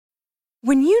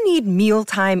When you need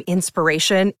mealtime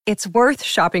inspiration, it's worth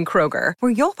shopping Kroger,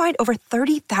 where you'll find over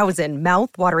 30,000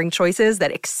 mouth-watering choices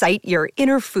that excite your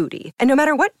inner foodie. And no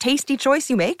matter what tasty choice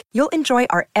you make, you'll enjoy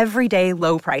our everyday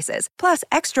low prices, plus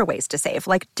extra ways to save,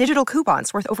 like digital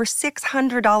coupons worth over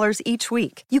 $600 each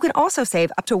week. You can also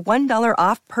save up to $1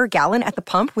 off per gallon at the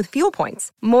pump with fuel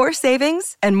points. More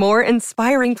savings and more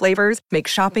inspiring flavors make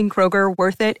shopping Kroger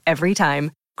worth it every time.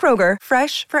 Kroger,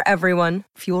 fresh for everyone.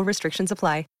 Fuel restrictions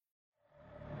apply.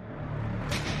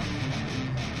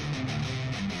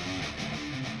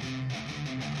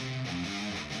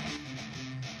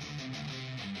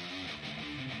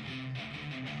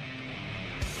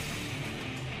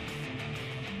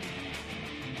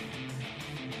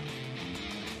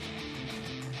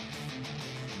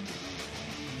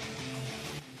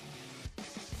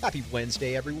 Happy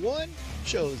Wednesday, everyone.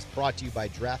 Show's brought to you by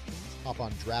DraftKings. Hop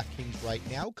on DraftKings right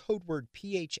now, code word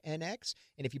PHNX,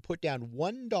 and if you put down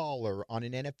 $1 on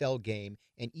an NFL game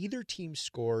and either team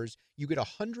scores, you get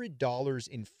 $100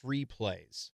 in free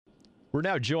plays. We're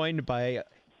now joined by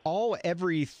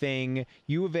everything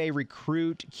U of A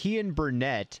recruit Kean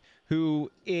Burnett,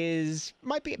 who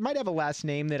might have a last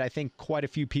name that I think quite a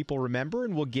few people remember,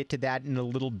 and we'll get to that in a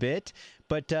little bit.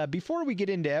 But before we get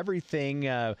into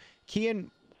everything, Kean,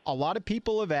 a lot of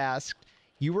people have asked,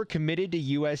 you were committed to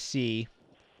USC.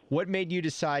 What made you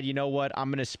decide, you know what, I'm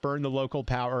going to spurn the local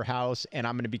powerhouse and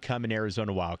I'm going to become an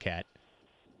Arizona Wildcat?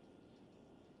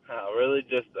 Really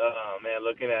just,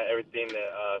 looking at everything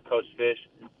that Coach Fish,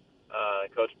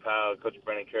 Coach Powell, Coach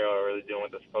Brennan Carroll are really doing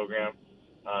with this program,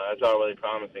 it's all really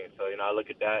promising. So, I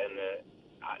look at that and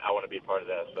I want to be a part of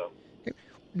that. So.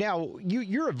 Now,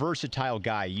 you're a versatile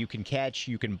guy. You can catch,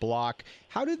 you can block.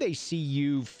 How do they see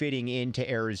you fitting into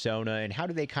Arizona, and how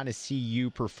do they kind of see you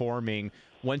performing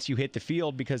once you hit the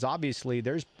field? Because obviously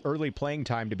there's early playing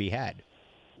time to be had.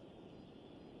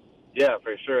 Yeah,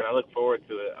 for sure, and I look forward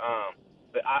to it.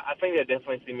 But I think they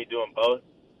definitely see me doing both,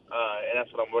 and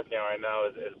that's what I'm working on right now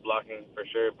is blocking for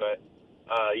sure. But,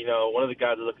 one of the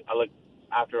guys I look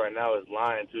after right now is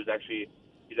Lyons, he's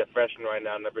a freshman right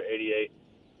now, number 88.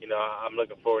 I'm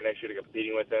looking forward next year to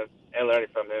competing with him and learning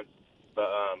from him. But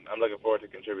I'm looking forward to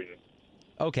contributing.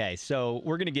 Okay, so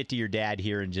we're going to get to your dad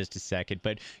here in just a second,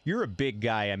 but you're a big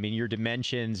guy. I mean, your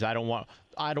dimensions, I don't want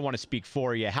to speak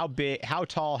for you. How big, how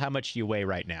tall, how much do you weigh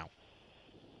right now?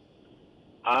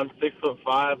 I'm 6'5",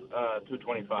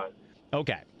 225.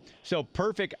 Okay. So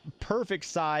perfect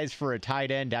size for a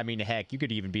tight end. I mean, heck, you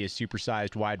could even be a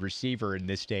supersized wide receiver in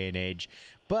this day and age.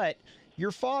 But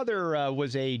your father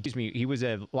was a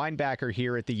linebacker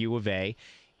here at the U of A,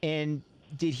 and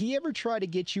did he ever try to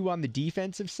get you on the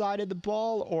defensive side of the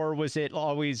ball, or was it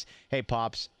always, hey,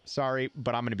 Pops, sorry,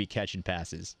 but I'm going to be catching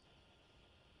passes?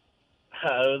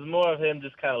 It was more of him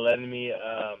just kind of letting me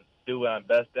do what I'm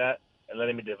best at and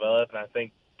letting me develop, and I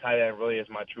think tight end really is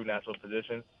my true natural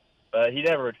position. But he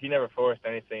never forced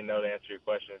anything, no, to answer your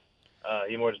question.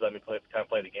 He more just let me play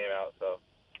the game out, so.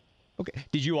 Okay.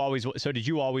 Did you always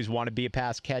want to be a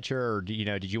pass catcher, or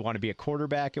did you want to be a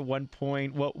quarterback at one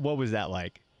point? What was that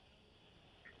like?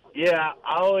 Yeah,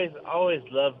 I always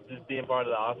loved just being part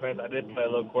of the offense. I did play a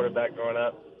little quarterback growing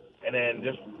up, and then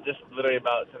just literally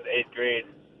about since 8th grade,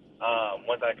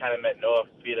 once I kind of met Noah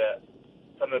Fifita,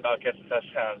 something about catching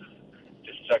touchdowns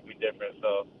just struck me different.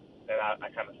 So then I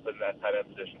kind of split in that tight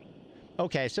end position.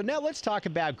 Okay, so now let's talk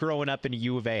about growing up in a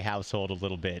U of A household a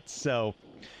little bit. So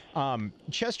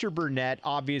Chester Burnett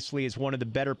obviously is one of the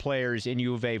better players in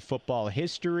U of A football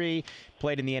history,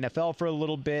 played in the NFL for a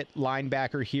little bit,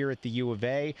 linebacker here at the U of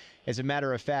A. As a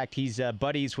matter of fact, he's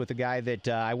buddies with a guy that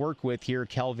I work with here,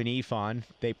 Kelvin Efon.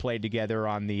 They played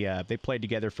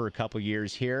together for a couple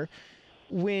years here.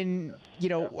 When,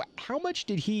 how much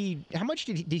did he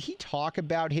talk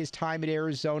about his time at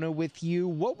Arizona with you?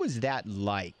 What was that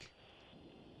like?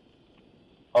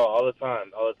 Oh, all the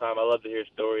time. I love to hear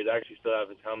stories. I actually still have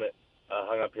his helmet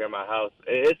hung up here in my house.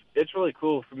 It's really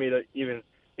cool for me to even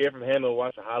hear from him and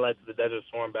watch the highlights of the Desert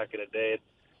Storm back in the day.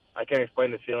 I can't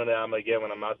explain the feeling that I'm going to get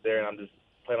when I'm out there and I'm just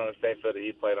playing on the same field that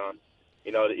he played on.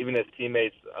 Even his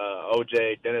teammates,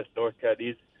 OJ, Dennis Northcutt,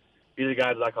 these are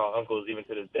guys I call uncles even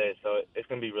to this day. So it's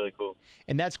going to be really cool.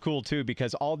 And that's cool, too,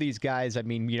 because all these guys, I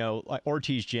mean, like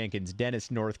Ortiz Jenkins, Dennis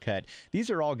Northcutt,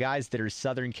 these are all guys that are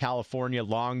Southern California,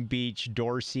 Long Beach,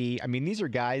 Dorsey. I mean, these are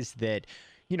guys that,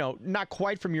 not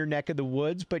quite from your neck of the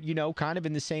woods, but, kind of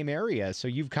in the same area. So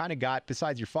you've kind of got,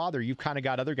 besides your father, you've kind of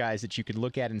got other guys that you could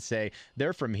look at and say,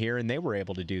 they're from here and they were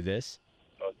able to do this.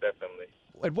 Most definitely.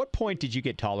 At what point did you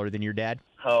get taller than your dad?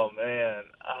 Oh, man.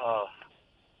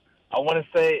 I want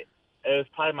to say it was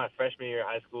probably my freshman year of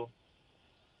high school.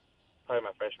 probably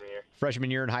my freshman year.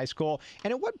 Freshman year in high school.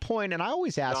 And at what point, and I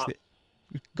always ask,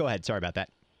 go ahead, sorry about that.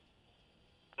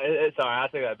 It's all right, I'll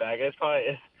take that back. It's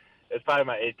probably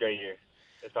my 8th grade year.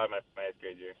 It's probably my 8th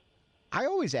grade year. I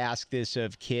always ask this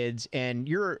of kids, and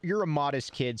you're a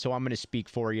modest kid, so I'm going to speak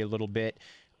for you a little bit.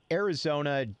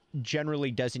 Arizona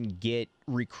generally doesn't get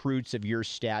recruits of your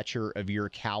stature, of your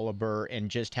caliber,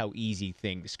 and just how easy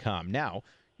things come. Now,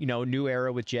 new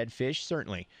era with Jedd Fisch,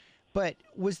 certainly. But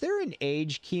was there an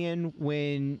age, Kian,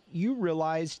 when you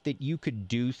realized that you could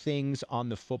do things on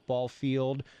the football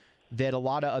field that a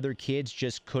lot of other kids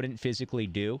just couldn't physically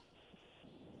do?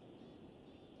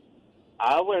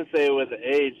 I wouldn't say it was an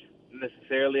age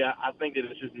necessarily. I think that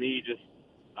it's just me just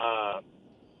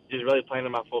really playing to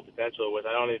my full potential, which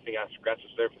I don't even think I've scratched the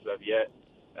surface of yet.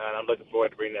 And I'm looking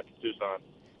forward to bringing that to Tucson.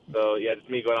 So, yeah, just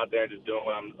me going out there and just doing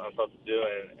what I'm supposed to do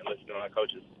and listening to my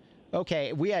coaches.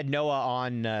 Okay, we had Noah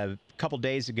on a couple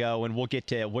days ago, and we're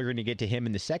going to get to him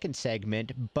in the second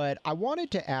segment. But I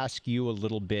wanted to ask you a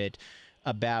little bit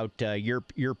about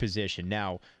your position.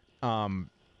 Now,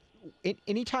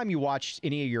 anytime you watch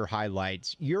any of your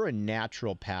highlights, you're a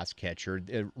natural pass catcher.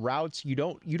 The routes, you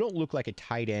don't look like a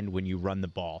tight end when you run the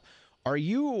ball. Are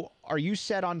you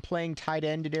set on playing tight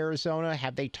end at Arizona?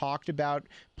 Have they talked about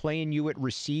playing you at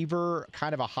receiver,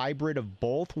 kind of a hybrid of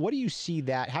both? How do you see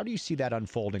that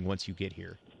unfolding once you get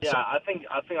here? Yeah, I think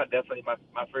I definitely my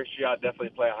first year I'll definitely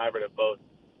play a hybrid of both.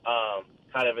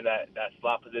 Kind of in that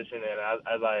slot position, and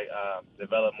as I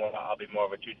develop more, I'll be more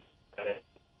of a true tight end.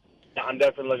 I'm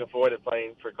definitely looking forward to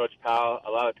playing for Coach Powell. A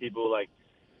lot of people,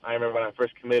 I remember when I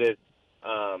first committed,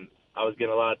 I was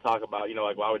getting a lot of talk about,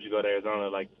 why would you go to Arizona,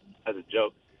 as a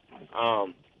joke.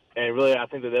 And really, I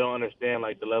think that they don't understand,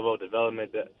 the level of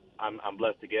development that I'm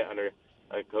blessed to get under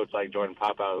a coach like Jordan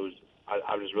Papa,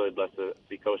 I'm just really blessed to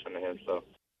be coached under him. So.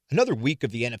 Another week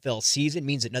of the NFL season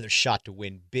means another shot to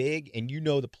win big, and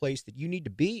the place that you need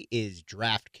to be is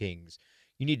DraftKings.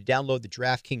 You need to download the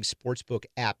DraftKings Sportsbook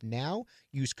app now.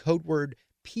 Use code word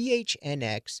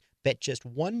PHNX. Bet just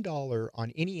 $1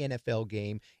 on any NFL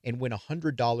game and win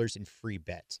 $100 in free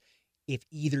bets if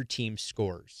either team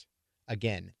scores.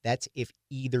 Again, that's if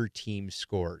either team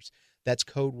scores. That's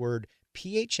code word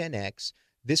PHNX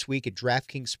this week at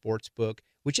DraftKings Sportsbook,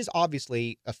 which is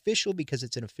obviously official because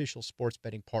it's an official sports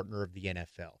betting partner of the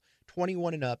NFL.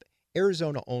 21 and up,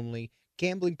 Arizona only.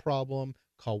 Gambling problem?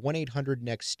 Call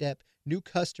 1-800-NEXT-STEP. New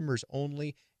customers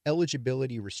only.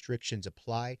 Eligibility restrictions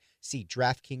apply. See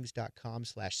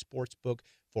DraftKings.com/sportsbook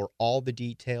for all the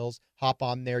details. Hop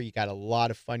on there. You got a lot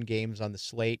of fun games on the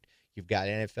slate. You've got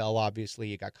NFL, obviously.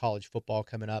 You got college football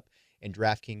coming up. And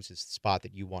DraftKings is the spot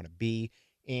that you want to be.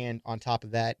 And on top of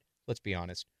that, let's be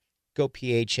honest,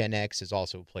 GoPHNX is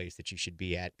also a place that you should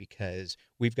be at because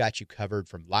we've got you covered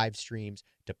from live streams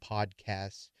to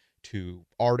podcasts to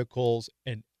articles,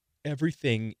 and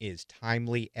everything is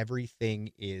timely. You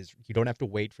don't have to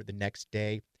wait for the next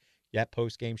day. That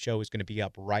post-game show is going to be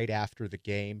up right after the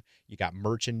game. You got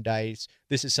merchandise.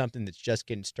 This is something that's just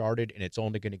getting started, and it's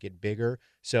only going to get bigger.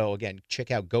 So, again,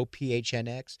 check out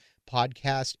GoPHNX,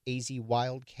 podcast, AZ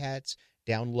Wildcats,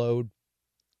 download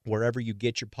wherever you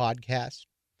get your podcasts,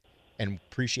 and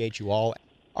appreciate you all.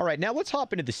 All right, now let's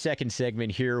hop into the second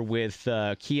segment here with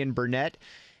Kian Burnett.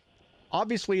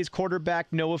 Obviously, his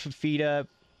quarterback, Noah Fifita,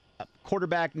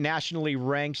 quarterback nationally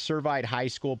ranked, Servite High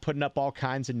School, putting up all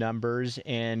kinds of numbers,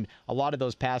 and a lot of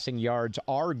those passing yards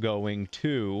are going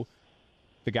to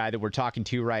the guy that we're talking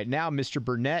to right now, Mr.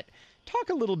 Burnett.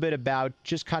 Talk a little bit about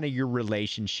just kind of your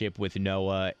relationship with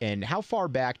Noah and how far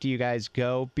back do you guys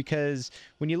go? Because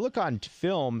when you look on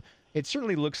film, it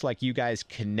certainly looks like you guys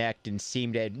connect and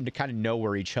seem to kind of know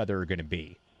where each other are going to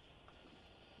be.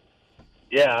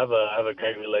 Yeah, I have a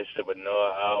great relationship with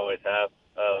Noah. I always have.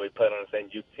 We played on the same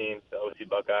youth team, the OC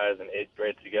Buckeyes, in 8th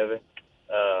grade together.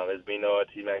 It's me, Noah,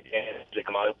 T-Mac, and Jake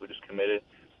Amali, who just committed.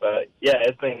 But, yeah,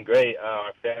 it's been great.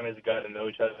 Our families have gotten to know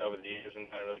each other over the years and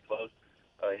gotten really close.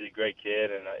 He's a great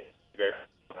kid, and he's great.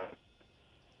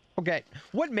 Okay,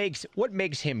 what makes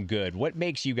him good? What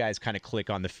makes you guys kind of click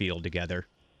on the field together?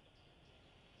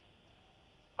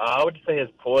 I would just say his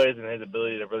poise and his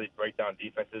ability to really break down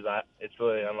defenses. It's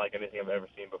really unlike anything I've ever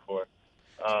seen before.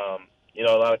 A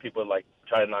lot of people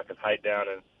try to knock his height down,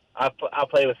 and I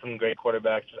play with some great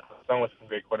quarterbacks. I'm with some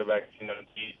great quarterbacks, in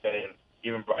TJ and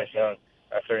even Bryce Young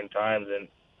at certain times, and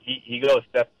he goes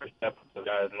step for step with those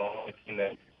guys, and the only thing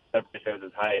that separates him is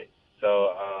his height.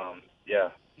 So, yeah,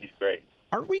 he's great.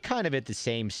 Aren't we kind of at the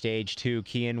same stage too,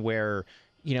 Kian, where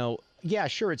Yeah,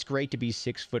 sure, it's great to be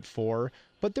 6'4",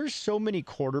 but there's so many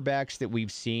quarterbacks that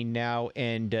we've seen now,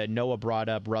 and Noah brought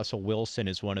up Russell Wilson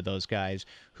as one of those guys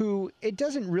who it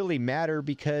doesn't really matter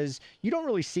because you don't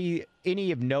really see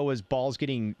any of Noah's balls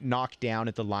getting knocked down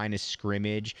at the line of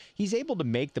scrimmage. He's able to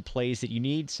make the plays that you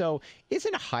need. So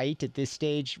isn't height at this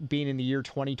stage, being in the year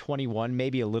 2021,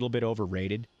 maybe a little bit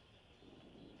overrated?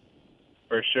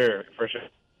 For sure.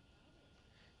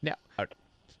 Now,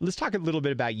 let's talk a little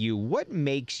bit about you. What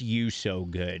makes you so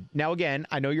good? Now, again,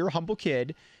 I know you're a humble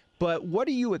kid, but what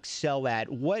do you excel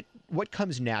at? What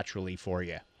comes naturally for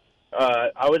you?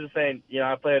 I was just saying,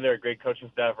 I play under a great coaching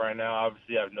staff right now.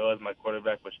 Obviously, I have Noah as my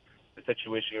quarterback, which the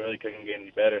situation really couldn't get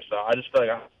any better. So I just feel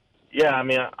like,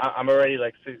 I'm already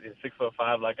like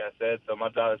 6'5", like I said. So my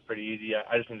job is pretty easy.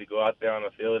 I just need to go out there on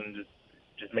the field and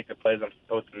just make the plays I'm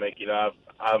supposed to make.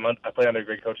 I play under a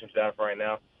great coaching staff right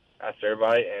now at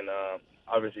Servite, and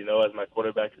obviously Noah as my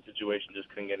quarterback, the situation just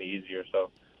couldn't get any easier. So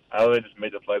I really just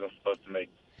made the plays I'm supposed to make.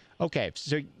 Okay,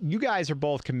 so you guys are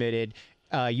both committed.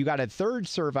 You got a third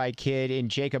Servite kid in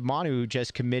Jacob Manu who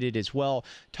just committed as well.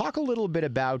 Talk a little bit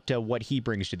about what he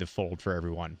brings to the fold for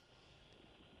everyone.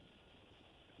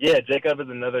 Yeah, Jacob is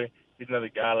another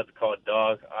guy I like to call a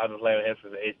dog. I've been playing with him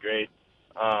since the 8th grade.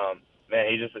 Man,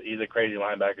 he's a crazy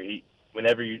linebacker.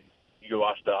 Whenever you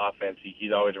watch the offense,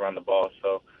 he's always around the ball.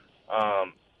 So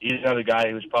he's another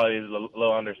guy who's probably a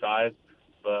little undersized,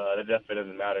 but it definitely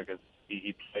doesn't matter because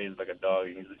he plays like a dog.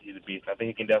 He's a beast. I think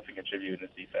he can definitely contribute in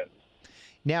this defense.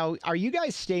 Now, are you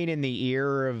guys staying in the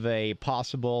ear of a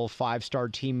possible 5-star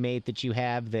teammate that you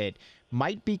have that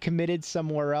might be committed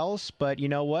somewhere else? But you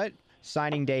know what?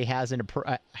 Signing day hasn't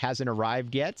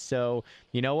arrived yet, so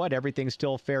you know what? Everything's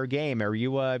still fair game. Are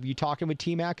you talking with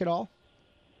T-Mac at all?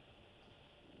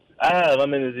 I have.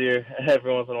 I'm in his ear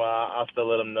every once in a while. I'll still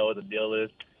let him know what the deal is.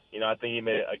 I think he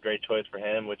made a great choice for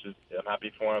him, which is I'm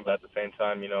happy for him. But at the same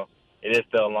time, it is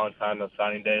still a long time till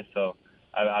signing day, so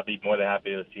I'd be more than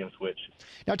happy to see him switch.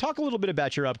 Now, talk a little bit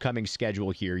about your upcoming schedule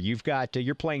here.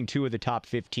 You're playing 2 of the top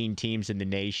 15 teams in the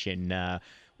nation.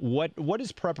 What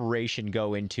does preparation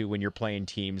go into when you're playing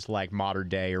teams like Mater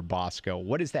Dei or Bosco?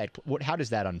 How does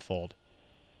that unfold?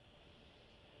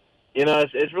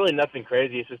 It's really nothing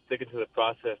crazy. It's just sticking to the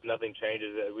process. Nothing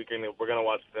changes. We're gonna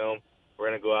watch film. We're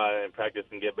gonna go out and practice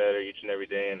and get better each and every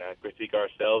day and critique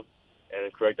ourselves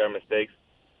and correct our mistakes.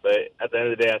 But at the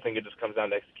end of the day, I think it just comes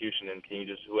down to execution, and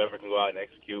whoever can go out and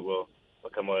execute will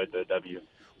come away with the W.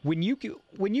 When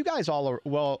you guys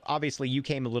obviously you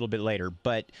came a little bit later,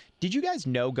 but did you guys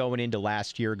know going into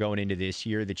this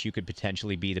year, that you could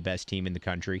potentially be the best team in the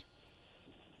country?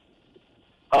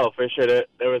 Oh, for sure.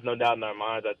 There was no doubt in our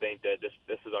minds. I think that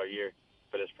this is our year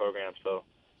for this program. So,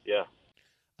 yeah.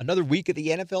 Another week of the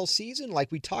NFL season,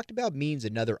 like we talked about, means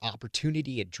another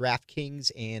opportunity at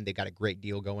DraftKings, and they got a great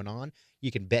deal going on.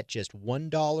 You can bet just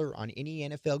 $1 on any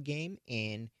NFL game,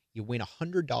 and you win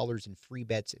 $100 in free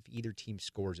bets if either team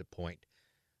scores a point.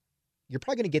 You're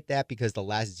probably going to get that because the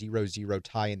last 0-0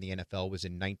 tie in the NFL was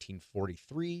in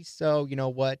 1943. So, you know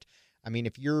what? I mean,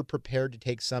 if you're prepared to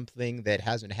take something that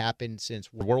hasn't happened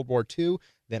since World War II,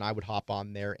 then I would hop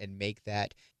on there and make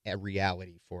that a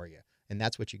reality for you. And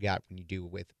that's what you got when you do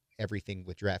with everything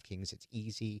with DraftKings. It's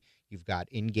easy. You've got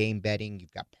in-game betting.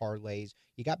 You've got parlays.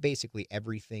 You got basically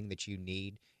everything that you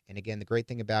need. And again, the great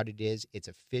thing about it is it's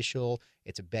official.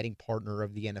 It's a betting partner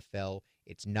of the NFL.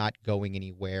 It's not going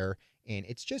anywhere. And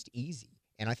it's just easy.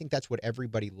 And I think that's what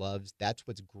everybody loves. That's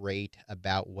what's great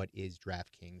about what is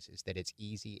DraftKings, is that it's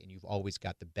easy and you've always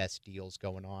got the best deals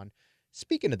going on.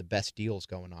 Speaking of the best deals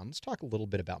going on, let's talk a little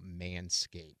bit about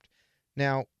Manscaped.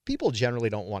 Now, people generally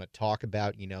don't want to talk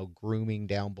about, grooming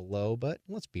down below, but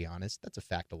let's be honest, that's a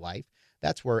fact of life.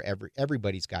 That's where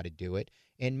everybody's got to do it.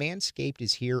 And Manscaped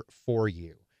is here for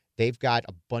you. They've got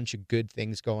a bunch of good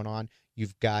things going on.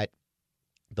 You've got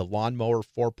the Lawnmower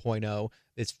 4.0.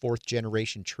 This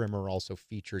 4th-generation trimmer also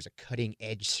features a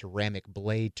cutting-edge ceramic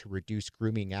blade to reduce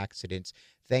grooming accidents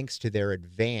thanks to their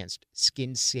advanced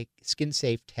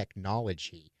skin-safe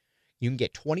technology. You can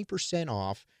get 20%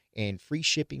 off and free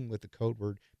shipping with the code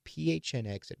word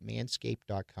PHNX at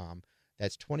manscaped.com.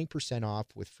 That's 20% off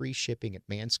with free shipping at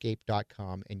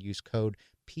manscaped.com and use code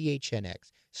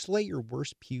PHNX. Slay your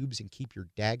worst pubes and keep your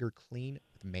dagger clean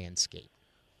with Manscaped.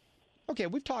 Okay,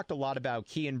 we've talked a lot about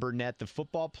Kean Burnett, the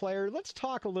football player. Let's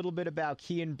talk a little bit about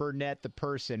Kean Burnett, the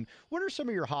person. What are some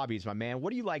of your hobbies, my man? What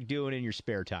do you like doing in your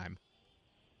spare time?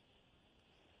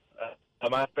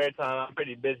 My spare time, I'm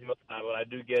pretty busy most of the time, but I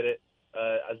do get it.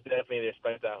 I definitely either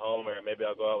spend it at home or maybe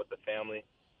I'll go out with the family.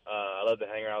 I love to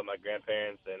hang around with my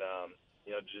grandparents and,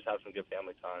 just have some good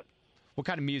family time. What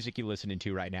kind of music you listening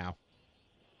to right now?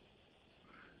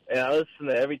 And I listen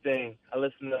to everything. I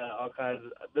listen to all kinds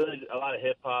of, really a lot of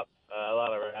hip hop, a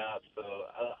lot of rap. So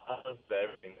I listen to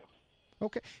everything.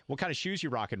 Okay. What kind of shoes you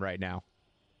rocking right now?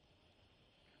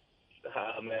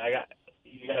 Man,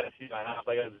 you got to see my house.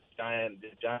 I got this giant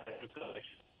shoe collection.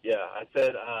 Yeah, I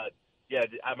said,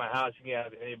 at my house you can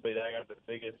have anybody. I got the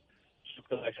biggest shoe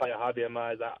collection. Like a hobby of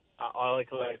mine. I only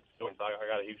collect Jordans. I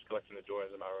got a huge collection of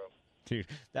Jordans in my room. Dude,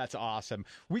 that's awesome.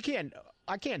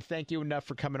 I can't thank you enough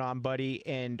for coming on, buddy.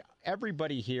 And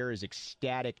everybody here is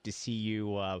ecstatic to see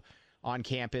you on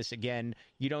campus again.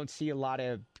 You don't see a lot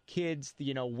of kids,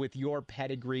 with your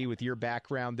pedigree, with your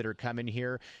background that are coming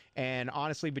here. And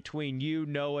honestly, between you,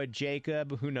 Noah,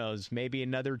 Jacob, who knows, maybe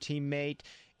another teammate,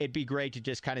 it'd be great to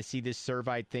just kind of see this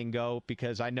Servite thing go,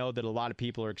 because I know that a lot of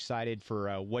people are excited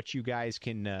for what you guys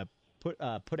can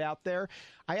put out there.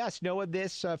 I asked Noah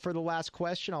this for the last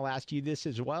question. I'll ask you this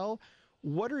as well.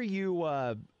 What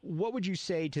would you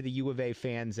say to the U of A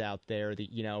fans out there that,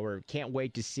 or can't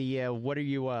wait to see you?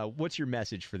 What's your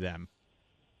message for them?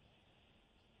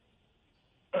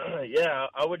 Yeah,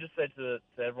 I would just say to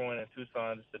everyone in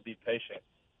Tucson just to be patient.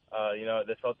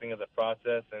 This whole thing is a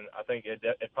process, and I think it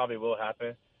probably will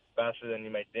happen faster than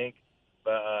you may think.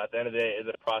 But at the end of the day, it's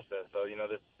a process. So,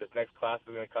 this next class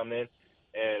is going to come in,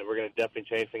 and we're going to definitely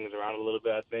change things around a little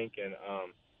bit, I think. And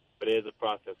but it is a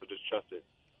process, so just trust it.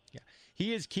 Yeah.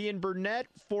 He is Kean Burnett,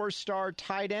 4-star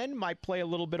tight end, might play a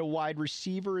little bit of wide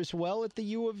receiver as well at the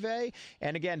U of A.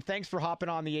 And again, thanks for hopping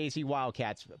on the AZ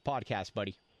Wildcats podcast,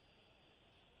 buddy.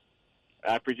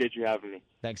 I appreciate you having me.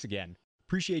 Thanks again.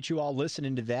 Appreciate you all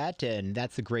listening to that, and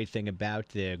that's the great thing about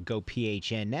the Go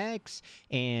PHNX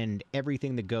and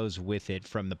everything that goes with it,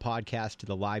 from the podcast to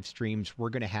the live streams. We're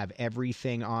going to have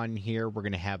everything on here. We're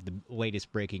going to have the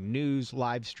latest breaking news,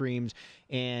 live streams,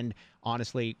 and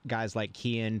honestly, guys like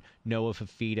Kean, Noah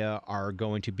Fafita are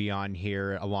going to be on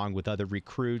here along with other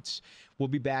recruits. We'll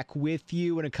be back with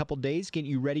you in a couple days, getting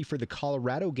you ready for the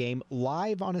Colorado game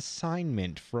live on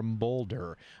assignment from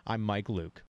Boulder. I'm Mike Luke.